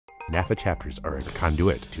NAFA chapters are a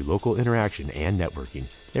conduit to local interaction and networking.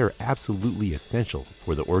 They are absolutely essential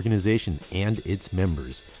for the organization and its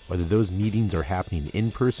members. Whether those meetings are happening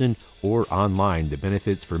in person or online, the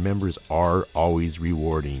benefits for members are always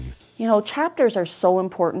rewarding. You know, chapters are so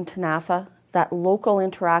important to NAFA that local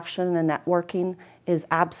interaction and networking is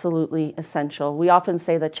absolutely essential. We often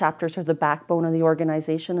say that chapters are the backbone of the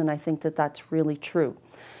organization, and I think that that's really true.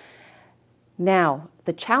 Now,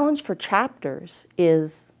 the challenge for chapters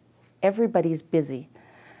is everybody's busy,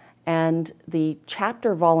 and the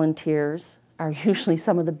chapter volunteers are usually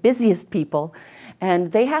some of the busiest people,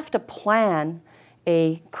 and they have to plan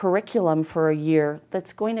a curriculum for a year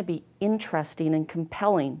that's going to be interesting and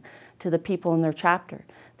compelling to the people in their chapter.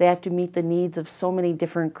 They have to meet the needs of so many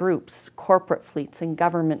different groups, corporate fleets and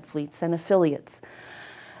government fleets and affiliates.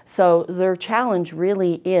 So their challenge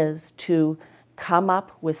really is to come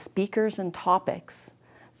up with speakers and topics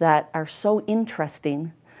that are so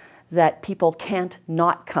interesting that people can't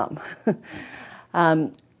not come.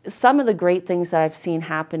 Some of the great things that I've seen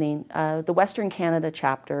happening, the Western Canada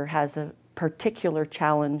chapter has a particular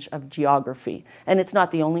challenge of geography. And it's not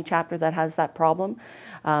the only chapter that has that problem,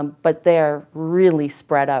 but they're really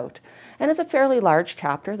spread out. And it's a fairly large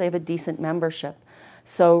chapter. They have a decent membership.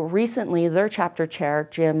 So recently, their chapter chair,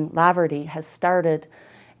 Jim Laverty, has started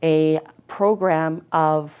a program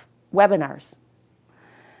of webinars.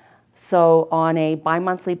 So on a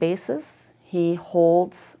bi-monthly basis, he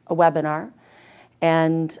holds a webinar,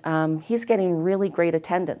 and he's getting really great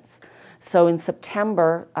attendance. So in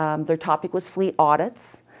September, their topic was fleet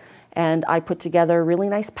audits, and I put together a really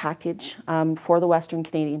nice package for the Western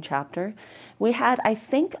Canadian chapter. We had, I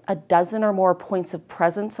think, a dozen or more points of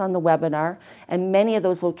presence on the webinar, and many of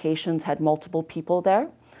those locations had multiple people there.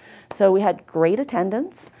 So we had great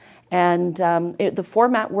attendance. And the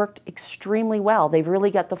format worked extremely well. They've really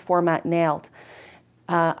got the format nailed.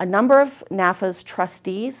 A number of NAFA's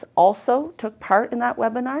trustees also took part in that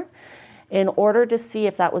webinar in order to see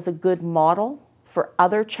if that was a good model for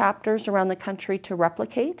other chapters around the country to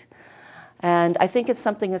replicate. And I think it's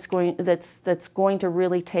something that's going to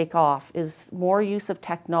really take off, is more use of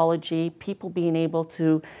technology, people being able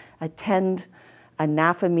to attend a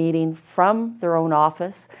NAFA meeting from their own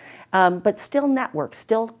office, but still network,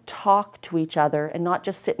 still talk to each other and not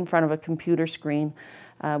just sit in front of a computer screen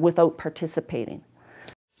without participating.